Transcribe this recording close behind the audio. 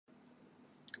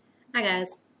Hi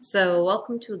guys. So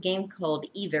welcome to a game called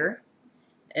Either.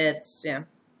 It's a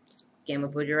game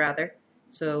of Would You Rather.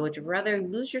 So would you rather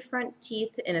lose your front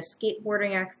teeth in a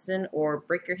skateboarding accident or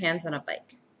break your hands on a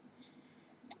bike?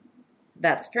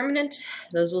 That's permanent.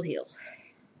 Those will heal.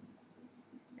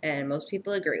 And most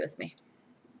people agree with me.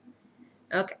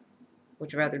 Okay.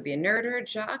 Would you rather be a nerd or a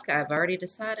jock? I've already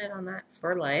decided on that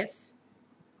for life.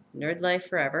 Nerd life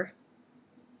forever.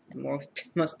 And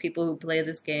most people who play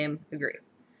this game agree.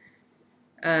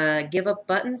 Give up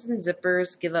buttons and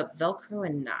zippers. Give up Velcro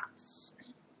and knots.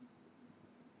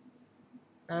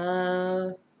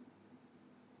 Uh,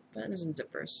 Buttons and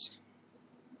zippers.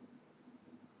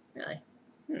 Really?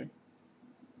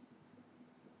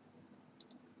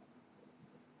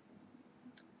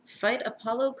 Fight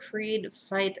Apollo Creed.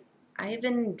 Fight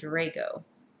Ivan Drago.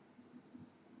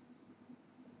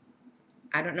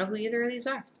 I don't know who either of these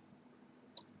are.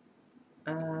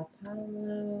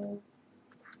 Apollo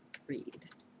Creed.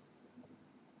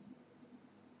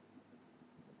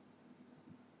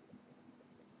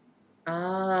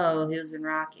 Oh, he was in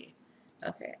Rocky.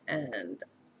 Okay, and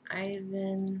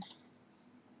Ivan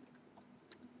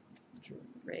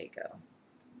Drago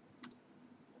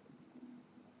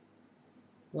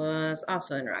was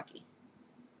also in Rocky.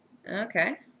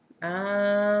 Okay.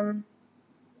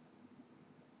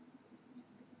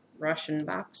 Russian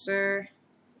boxer.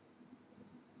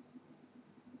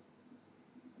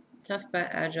 Tough but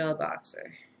agile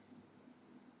boxer.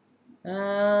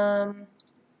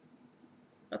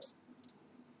 Oops.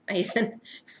 Ivan.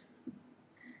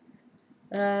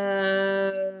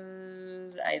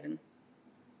 Ivan.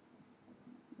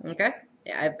 Okay.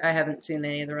 Yeah, I haven't seen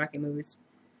any of the Rocky movies.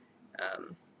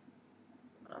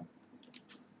 Well,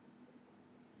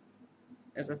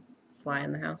 there's a fly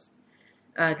in the house.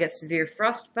 Get severe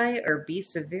frostbite or be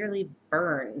severely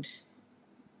burned.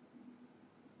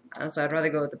 Honestly, I'd rather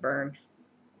go with the burn.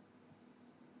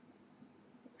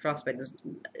 Frostbite is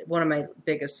one of my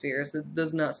biggest fears. It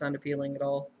does not sound appealing at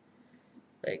all.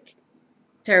 Like,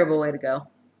 terrible way to go.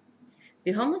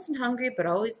 Be homeless and hungry, but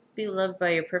always be loved by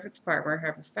your perfect partner.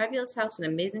 Have a fabulous house and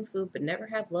amazing food, but never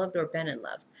have loved or been in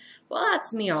love. Well,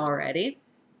 that's me already.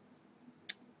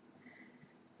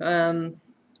 Yeah.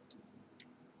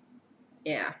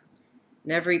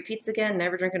 Never eat pizza again,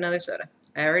 never drink another soda.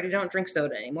 I already don't drink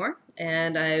soda anymore,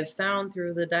 and I've found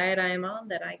through the diet I am on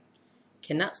that I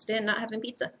cannot stand not having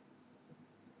pizza.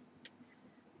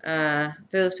 For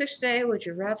this picture today, would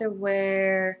you rather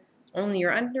wear only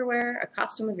your underwear, a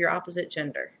costume of your opposite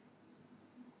gender?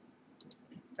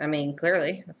 I mean,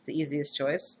 clearly, that's the easiest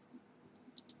choice.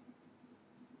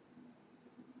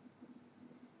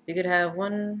 You could have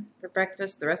one for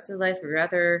breakfast the rest of your life, or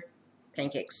rather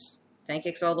pancakes.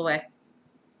 Pancakes all the way.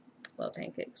 Love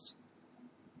pancakes.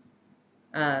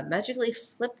 Magically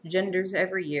flip genders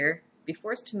every year. Be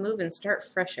forced to move and start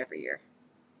fresh every year.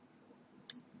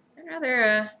 I'd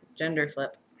rather gender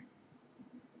flip.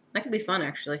 That could be fun,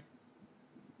 actually.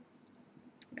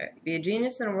 Right. Be a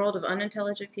genius in a world of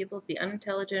unintelligent people. Be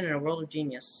unintelligent in a world of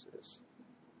geniuses.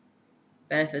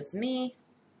 Benefits me.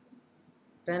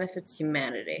 Benefits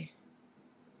humanity.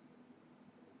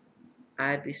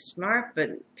 I'd be smart,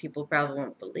 but people probably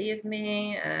won't believe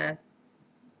me.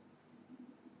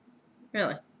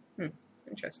 Really?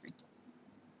 Interesting.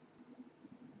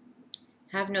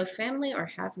 Have no family or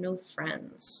have no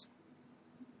friends?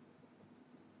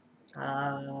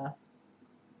 That's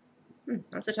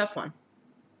a tough one.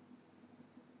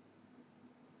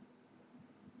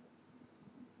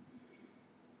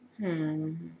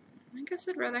 I guess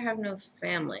I'd rather have no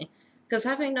family. Because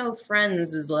having no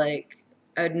friends is like,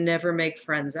 I'd never make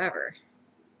friends ever.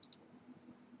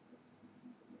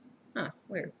 Huh,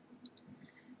 weird.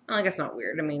 Well, I guess not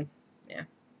weird. I mean, yeah.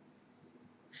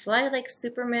 Fly like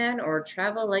Superman or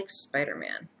travel like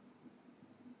Spider-Man?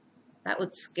 That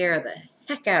would scare the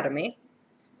heck out of me.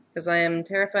 Because I am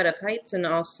terrified of heights and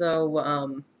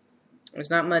also, there's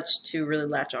not much to really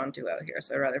latch onto out here,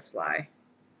 so I'd rather fly.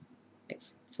 Like,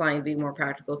 flying would be more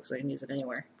practical because I can use it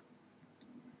anywhere.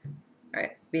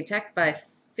 Alright, be attacked by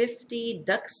 50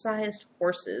 duck-sized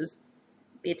horses.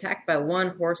 Be attacked by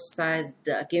one horse-sized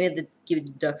duck. Give me the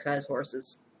duck-sized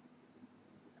horses.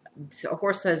 So a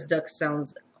horse-sized duck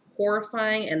sounds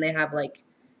horrifying, and they have like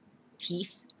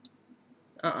teeth.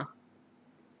 I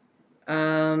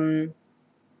mean,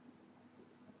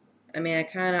 I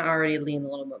kind of already lean a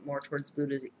little bit more towards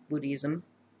Buddhism.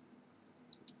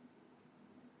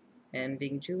 And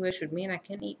being Jewish would mean I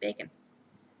can't eat bacon.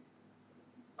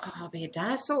 Oh, be a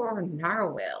dinosaur or a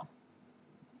narwhal?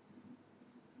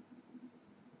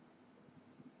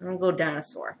 I'm gonna go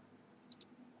dinosaur.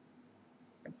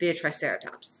 Be a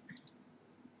triceratops.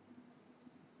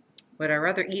 Would I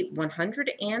rather eat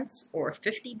 100 ants or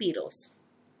 50 beetles?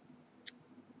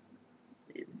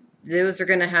 Those are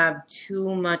going to have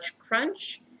too much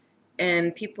crunch,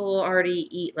 and people already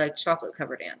eat like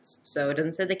chocolate-covered ants. So it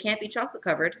doesn't say they can't be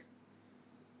chocolate-covered.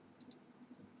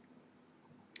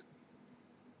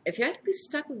 If you had to be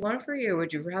stuck with one for a year,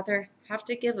 would you rather have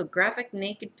to give a graphic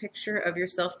naked picture of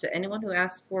yourself to anyone who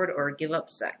asks for it or give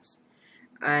up sex?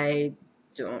 I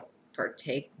don't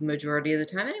partake majority of the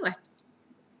time anyway.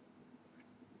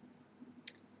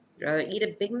 Would you rather eat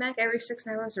a Big Mac every 6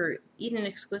 hours or eat an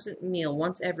exquisite meal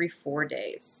once every 4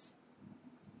 days?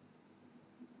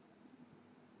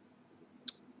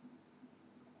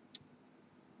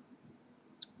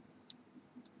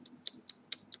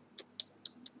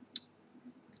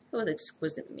 Go with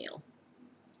exquisite meal.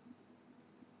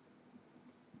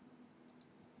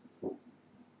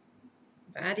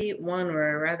 If I had to eat one, would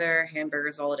I rather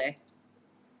hamburgers all day?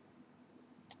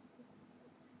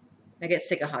 I get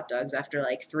sick of hot dogs after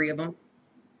like 3 of them.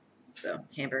 So,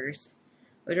 hamburgers.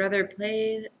 Would you rather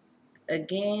play a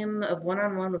game of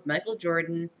one-on-one with Michael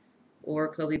Jordan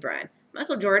or Kobe Bryant?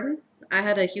 Michael Jordan, I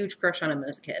had a huge crush on him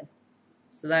as a kid.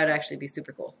 So that would actually be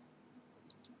super cool.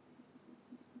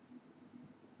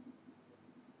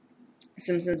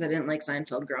 Simpsons, I didn't like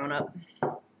Seinfeld growing up.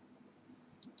 Would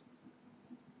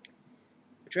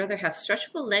you rather have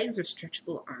stretchable legs or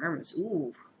stretchable arms?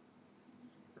 Ooh.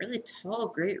 Really tall,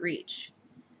 great reach.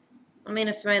 I mean,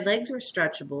 if my legs were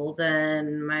stretchable,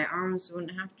 then my arms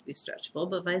wouldn't have to be stretchable,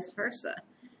 but vice versa.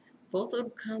 Both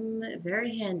would come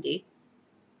very handy.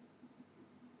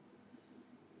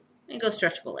 And go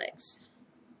stretchable legs.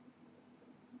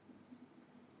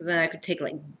 Because then I could take,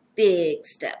 like, big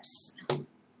steps.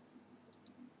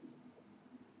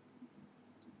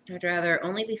 I'd rather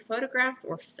only be photographed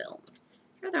or filmed.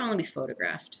 I'd rather only be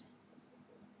photographed.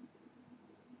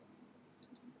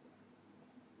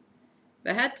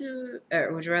 If I had to,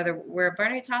 would you rather wear a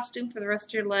Barney costume for the rest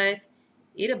of your life,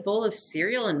 eat a bowl of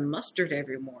cereal and mustard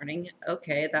every morning?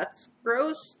 Okay, that's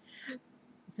gross,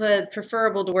 but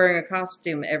preferable to wearing a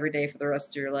costume every day for the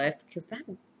rest of your life, because that,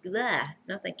 bleh,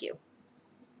 no thank you.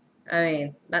 I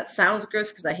mean, that sounds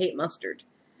gross because I hate mustard,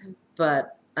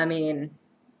 but, I mean,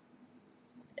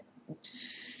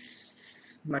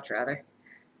 much rather.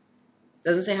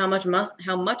 Doesn't say how much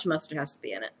mustard has to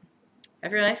be in it.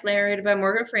 Have Your Life narrated by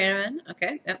Morgan Freeman.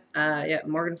 Okay, yep. Yeah,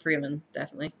 Morgan Freeman,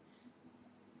 definitely.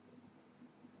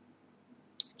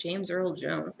 James Earl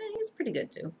Jones. He's pretty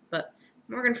good too. But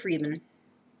Morgan Freeman,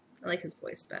 I like his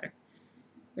voice better.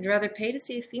 Would you rather pay to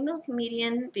see a female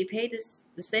comedian be paid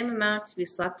the same amount to be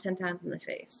slapped 10 times in the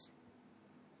face?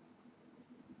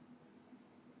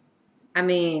 I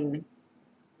mean,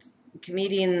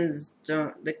 comedians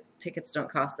don't, the tickets don't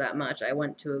cost that much. I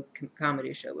went to a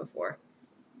comedy show before.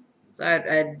 So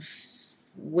I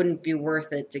wouldn't be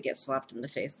worth it to get slapped in the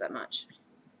face that much.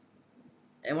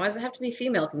 And why does it have to be a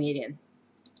female comedian?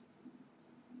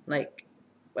 Like,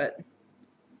 what?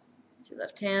 2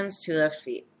 left hands, 2 left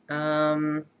feet.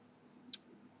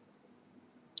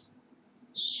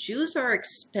 Shoes are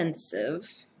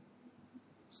expensive,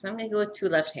 so I'm going to go with 2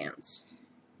 left hands.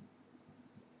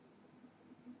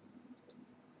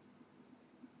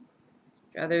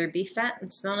 Rather be fat and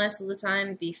smell nice all the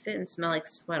time, be fit and smell like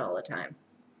sweat all the time.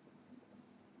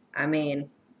 I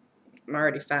mean, I'm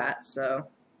already fat, so.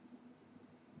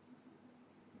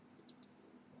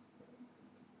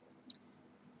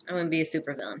 I'm going to be a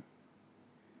supervillain.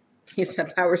 Use my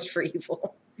powers for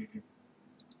evil.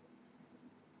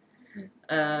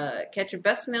 Catch your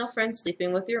best male friend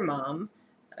sleeping with your mom.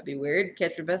 That'd be weird.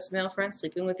 Catch your best male friend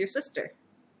sleeping with your sister.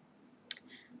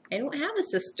 I don't have a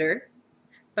sister,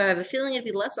 but I have a feeling it'd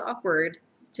be less awkward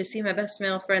to see my best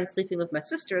male friend sleeping with my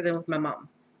sister than with my mom,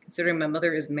 considering my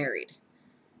mother is married.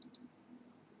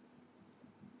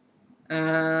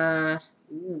 Ooh,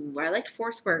 I liked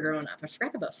Foursquare growing up. I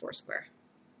forgot about Foursquare.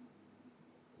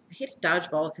 I hated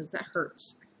dodgeball because that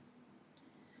hurts.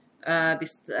 I'm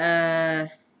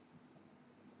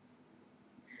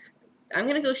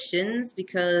going to go shins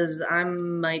because I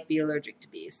might be allergic to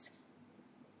bees.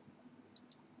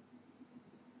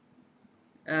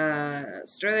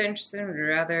 Still interested in,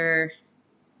 rather,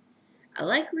 I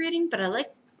like reading, but I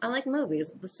like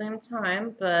movies at the same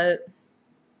time, but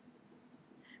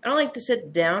I don't like to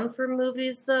sit down for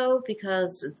movies, though,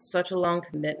 because it's such a long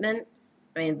commitment.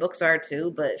 I mean, books are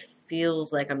too, but it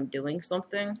feels like I'm doing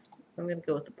something, so I'm going to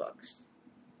go with the books.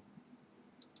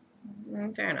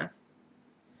 Fair enough.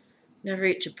 Never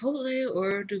eat Chipotle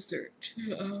or dessert.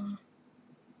 I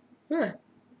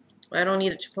don't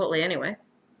eat at Chipotle anyway.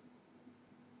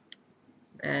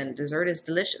 And dessert is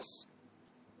delicious.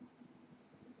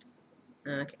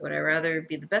 Okay, would I rather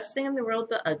be the best singer in the world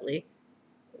but ugly?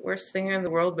 Worst singer in the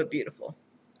world but beautiful?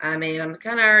 I mean, I'm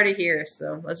kind of already here,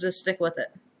 so let's just stick with it.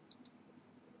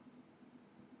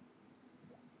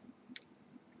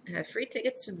 Have free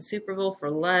tickets to the Super Bowl for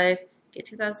life. Get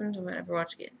 2,000 to never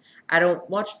watch again. I don't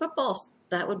watch football. So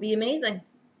that would be amazing.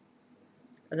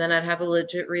 And then I'd have a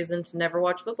legit reason to never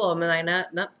watch football. I mean,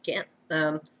 can't.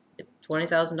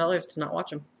 $20,000 to not watch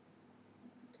them.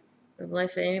 Live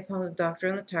life of Amy Pond, the Doctor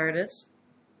in the TARDIS.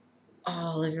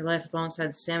 Oh, live your life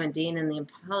alongside Sam and Dean in the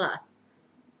Impala.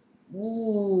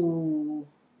 Ooh.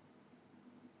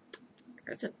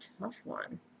 That's a tough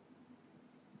one.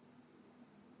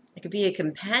 I could be a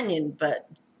companion, but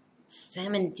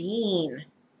Sam and Dean.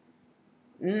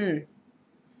 Aliens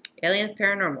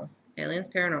paranormal. Aliens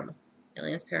paranormal.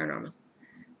 Aliens paranormal.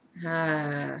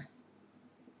 I'm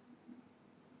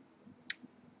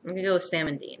gonna go with Sam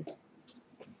and Dean.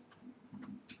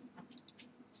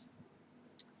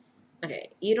 Okay,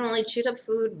 eat only chewed up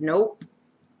food? Nope.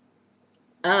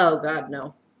 Oh god,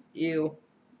 no. Ew.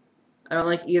 I don't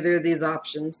like either of these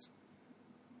options.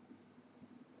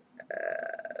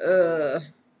 Oh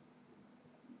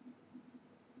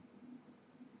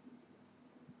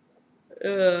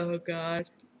god.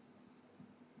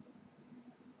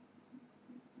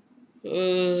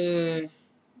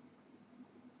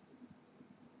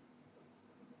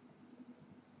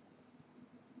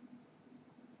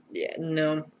 Yeah,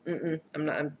 no. I'm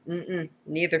not.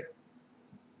 Neither.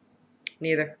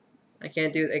 Neither. I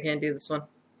can't do this one.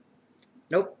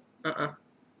 Nope.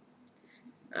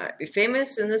 Alright, be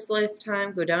famous in this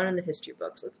lifetime, go down in the history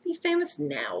books. Let's be famous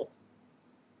now.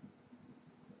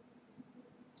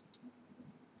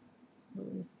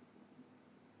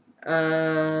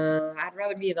 I'd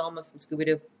rather be Velma from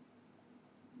Scooby-Doo.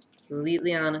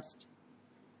 Completely honest.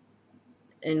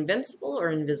 Invincible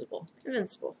or invisible?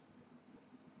 Invincible.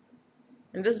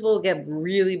 Invisible will get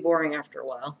really boring after a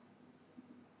while.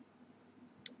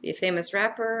 Be a famous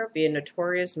rapper, be a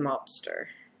notorious mobster.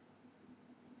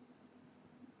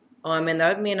 Oh, I mean,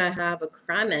 that would mean I have a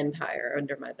crime empire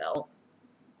under my belt.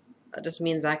 That just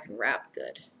means I can rap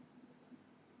good.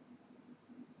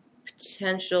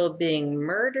 Potential of being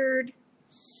murdered?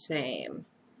 Same.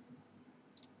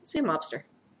 Let's be a mobster.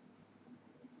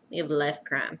 Live life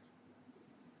crime.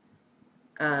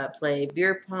 Play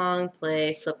beer pong,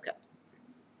 play flip cup.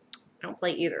 I don't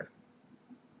play either.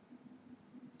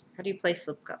 How do you play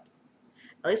flip cup?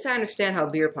 At least I understand how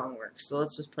beer pong works, so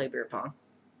let's just play beer pong.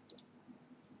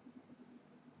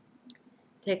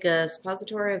 Take a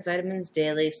suppository of vitamins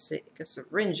daily, take a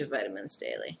syringe of vitamins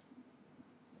daily.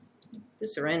 Do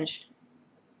syringe.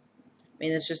 I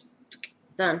mean, it's just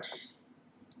done.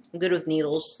 I'm good with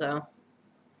needles, so.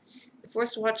 Be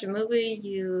forced to watch a movie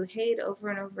you hate over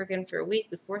and over again for a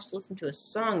week. Be forced to listen to a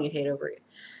song you hate over again.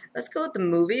 Let's go with the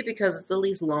movie because it's at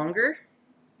least longer.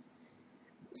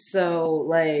 So,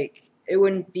 like, it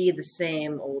wouldn't be the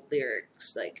same old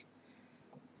lyrics. Like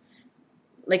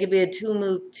it'd be a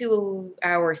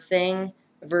 2-hour thing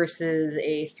versus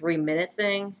a 3-minute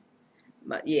thing.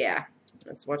 But yeah,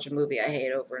 let's watch a movie I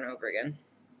hate over and over again.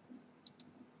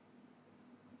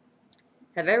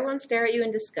 Have everyone stare at you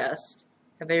in disgust.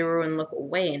 Have everyone look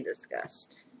away in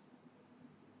disgust.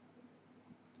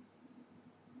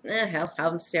 Hell,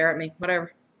 have them stare at me.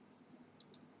 Whatever.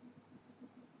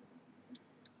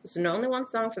 Listen to only one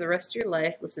song for the rest of your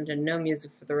life. Listen to no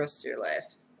music for the rest of your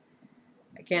life.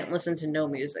 I can't listen to no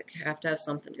music. I have to have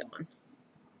something going.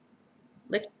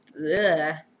 Lick.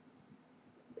 Ugh.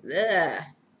 Ugh.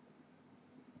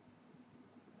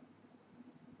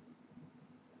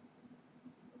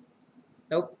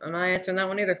 Nope, I'm not answering that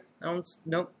one either. That one's,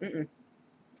 nope,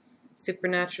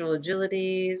 Supernatural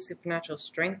agility, supernatural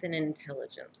strength, and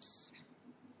intelligence.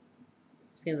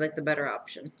 Seems like the better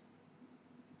option.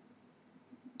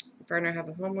 Your partner have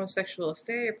a homosexual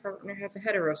affair, your partner have a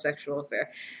heterosexual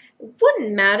affair. It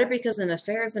wouldn't matter because an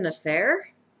affair is an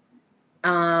affair.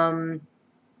 And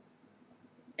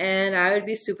I would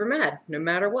be super mad, no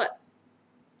matter what.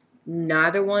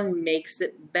 Neither one makes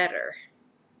it better.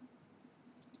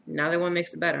 Neither one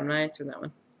makes it better. I'm not answering that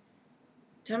one.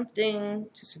 Attempting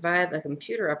to survive a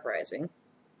computer uprising.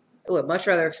 Oh, I'd much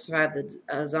rather survive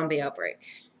the zombie outbreak.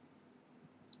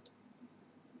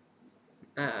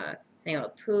 Hang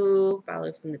out with Pooh,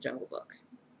 Baloo from the Jungle Book.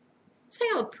 Let's hang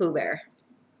out with Pooh Bear.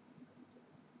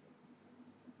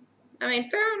 I mean,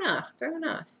 fair enough, fair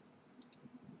enough.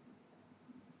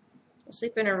 I'll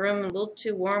sleep in a room a little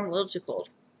too warm, a little too cold.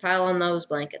 Pile on those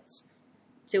blankets.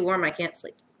 Too warm, I can't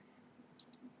sleep.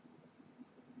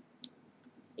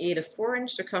 Eat a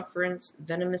 4-inch circumference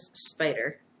venomous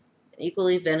spider, an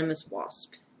equally venomous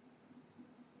wasp.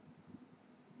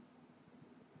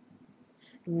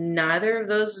 Neither of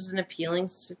those is an appealing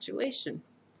situation.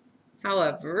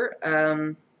 However,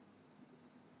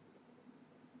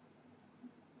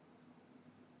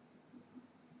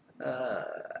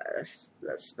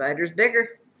 the spider's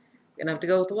bigger. Gonna have to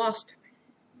go with the wasp.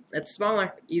 It's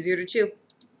smaller, easier to chew.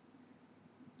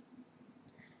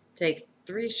 Take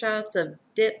 3 shots of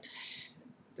dip,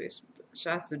 3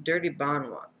 shots of dirty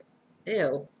bond water.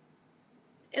 Ew.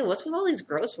 Ew, what's with all these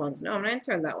gross ones? No, I'm not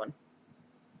answering that one.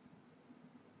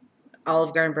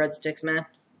 Olive Garden breadsticks, man.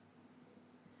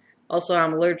 Also,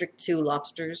 I'm allergic to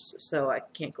lobsters, so I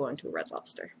can't go into a Red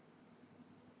Lobster.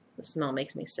 The smell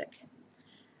makes me sick.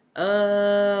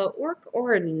 Orc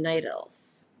or a night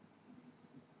elf?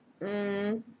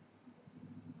 Let's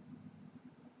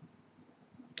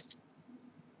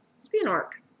be an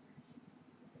orc.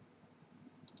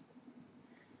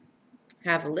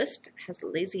 Have a lisp, has a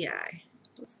lazy eye.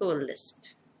 Let's go with lisp.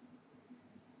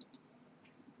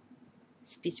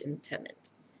 Speech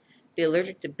impediment. Be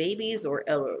allergic to babies or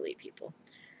elderly people.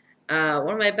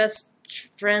 One of my best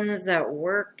friends at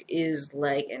work is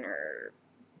like in her,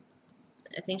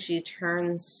 I think she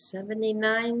turns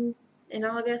 79 in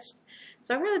August.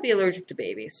 So I'd rather be allergic to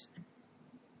babies.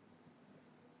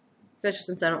 Especially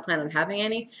since I don't plan on having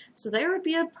any. So there would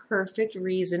be a perfect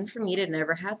reason for me to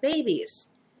never have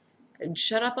babies. I'd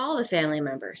shut up all the family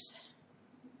members.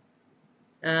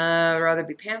 Rather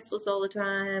be pantsless all the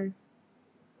time.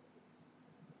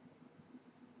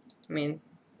 I mean,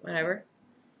 whatever.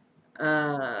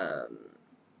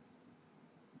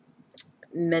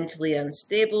 Mentally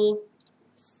unstable.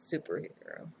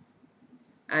 Superhero.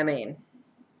 I mean,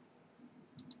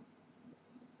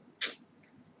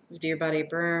 your body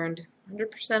burned.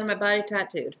 100% of my body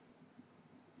tattooed.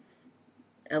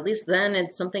 At least then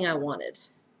it's something I wanted.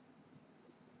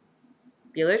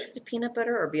 Be allergic to peanut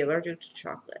butter or be allergic to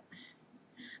chocolate?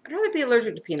 I'd rather be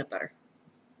allergic to peanut butter.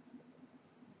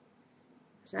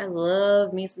 Because I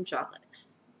love me some chocolate.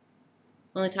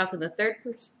 Only talk with the third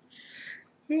person.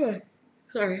 Yeah,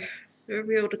 sorry. Never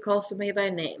be able to call somebody by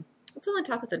name. Let's only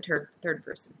talk with the third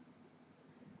person.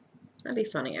 That'd be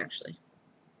funny, actually.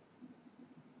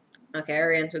 Okay, I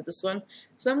already answered this one.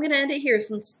 So I'm going to end it here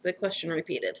since the question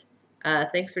repeated.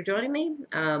 Thanks for joining me.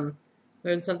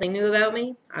 Learned something new about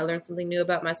me. I learned something new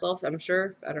about myself, I'm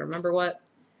sure. I don't remember what.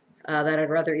 That I'd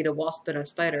rather eat a wasp than a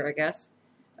spider, I guess.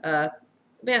 But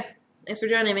yeah, thanks for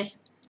joining me.